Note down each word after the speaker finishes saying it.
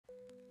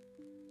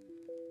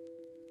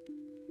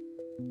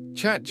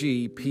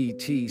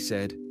ChatGPT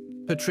said,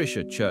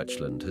 Patricia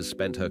Churchland has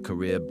spent her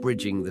career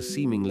bridging the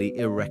seemingly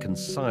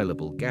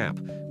irreconcilable gap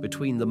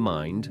between the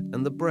mind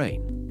and the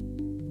brain.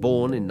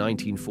 Born in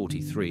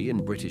 1943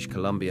 in British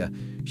Columbia,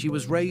 she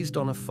was raised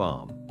on a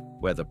farm,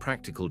 where the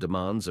practical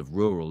demands of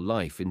rural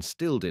life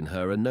instilled in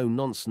her a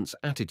no-nonsense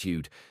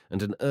attitude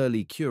and an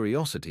early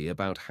curiosity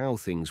about how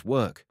things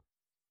work.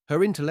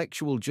 Her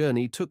intellectual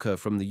journey took her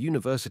from the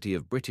University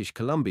of British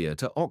Columbia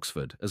to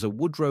Oxford as a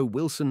Woodrow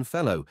Wilson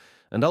Fellow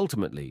and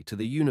ultimately to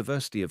the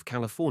University of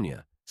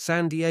California,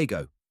 San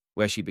Diego,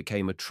 where she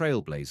became a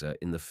trailblazer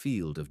in the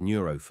field of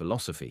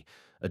neurophilosophy,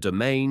 a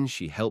domain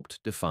she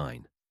helped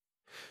define.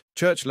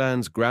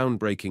 Churchland's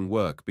groundbreaking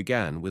work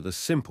began with a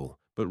simple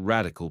but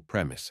radical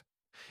premise.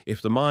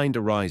 If the mind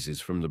arises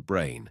from the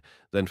brain,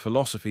 then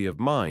philosophy of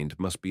mind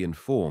must be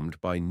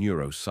informed by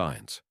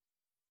neuroscience.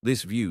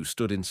 This view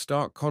stood in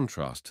stark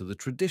contrast to the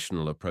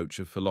traditional approach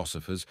of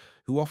philosophers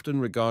who often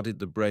regarded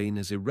the brain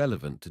as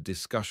irrelevant to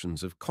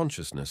discussions of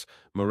consciousness,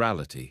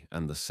 morality,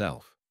 and the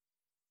self.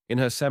 In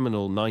her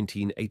seminal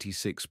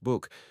 1986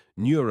 book,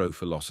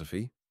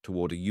 Neurophilosophy,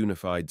 Toward a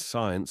Unified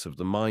Science of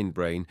the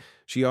Mind-Brain,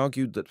 she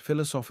argued that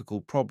philosophical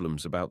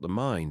problems about the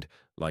mind,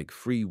 like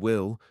free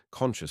will,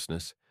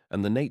 consciousness,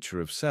 and the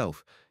nature of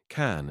self,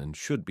 can and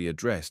should be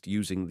addressed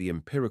using the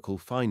empirical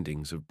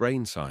findings of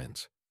brain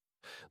science.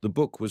 The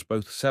book was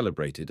both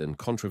celebrated and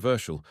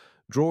controversial,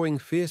 drawing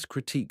fierce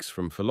critiques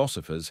from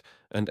philosophers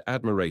and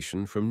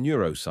admiration from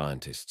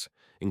neuroscientists,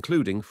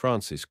 including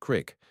Francis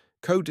Crick,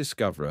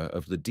 co-discoverer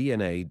of the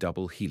DNA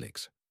double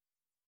helix.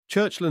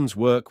 Churchland's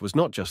work was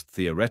not just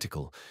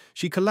theoretical.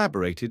 She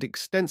collaborated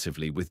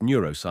extensively with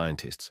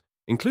neuroscientists,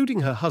 including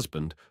her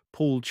husband,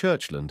 Paul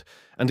Churchland,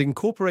 and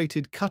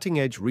incorporated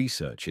cutting-edge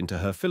research into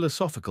her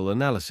philosophical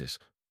analysis.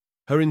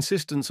 Her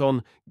insistence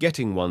on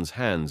getting one's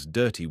hands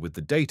dirty with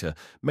the data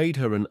made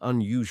her an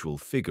unusual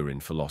figure in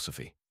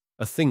philosophy,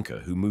 a thinker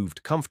who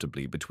moved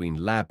comfortably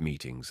between lab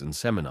meetings and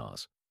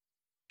seminars.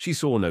 She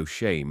saw no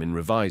shame in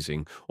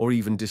revising or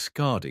even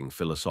discarding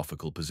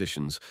philosophical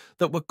positions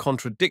that were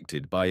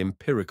contradicted by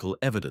empirical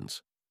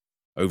evidence.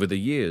 Over the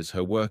years,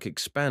 her work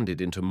expanded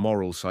into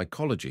moral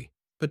psychology,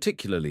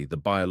 particularly the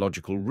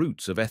biological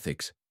roots of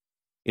ethics.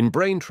 In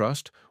Brain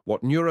Trust,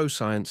 What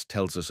Neuroscience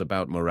Tells Us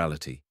About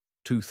Morality,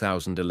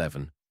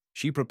 2011,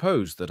 she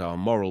proposed that our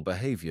moral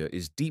behavior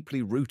is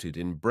deeply rooted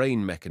in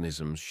brain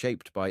mechanisms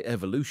shaped by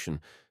evolution,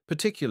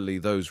 particularly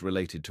those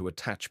related to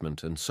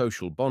attachment and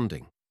social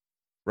bonding.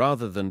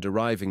 Rather than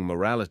deriving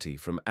morality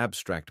from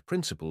abstract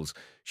principles,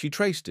 she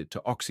traced it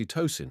to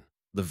oxytocin,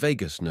 the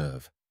vagus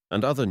nerve,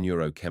 and other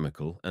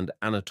neurochemical and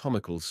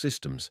anatomical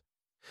systems.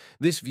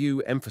 This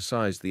view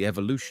emphasized the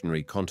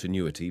evolutionary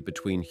continuity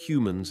between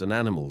humans and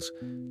animals,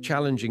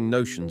 challenging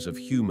notions of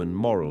human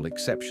moral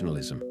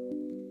exceptionalism.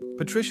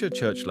 Patricia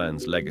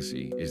Churchland's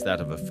legacy is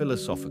that of a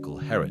philosophical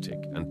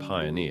heretic and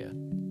pioneer.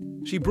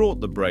 She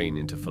brought the brain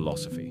into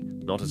philosophy,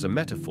 not as a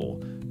metaphor,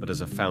 but as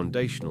a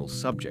foundational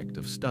subject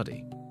of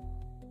study.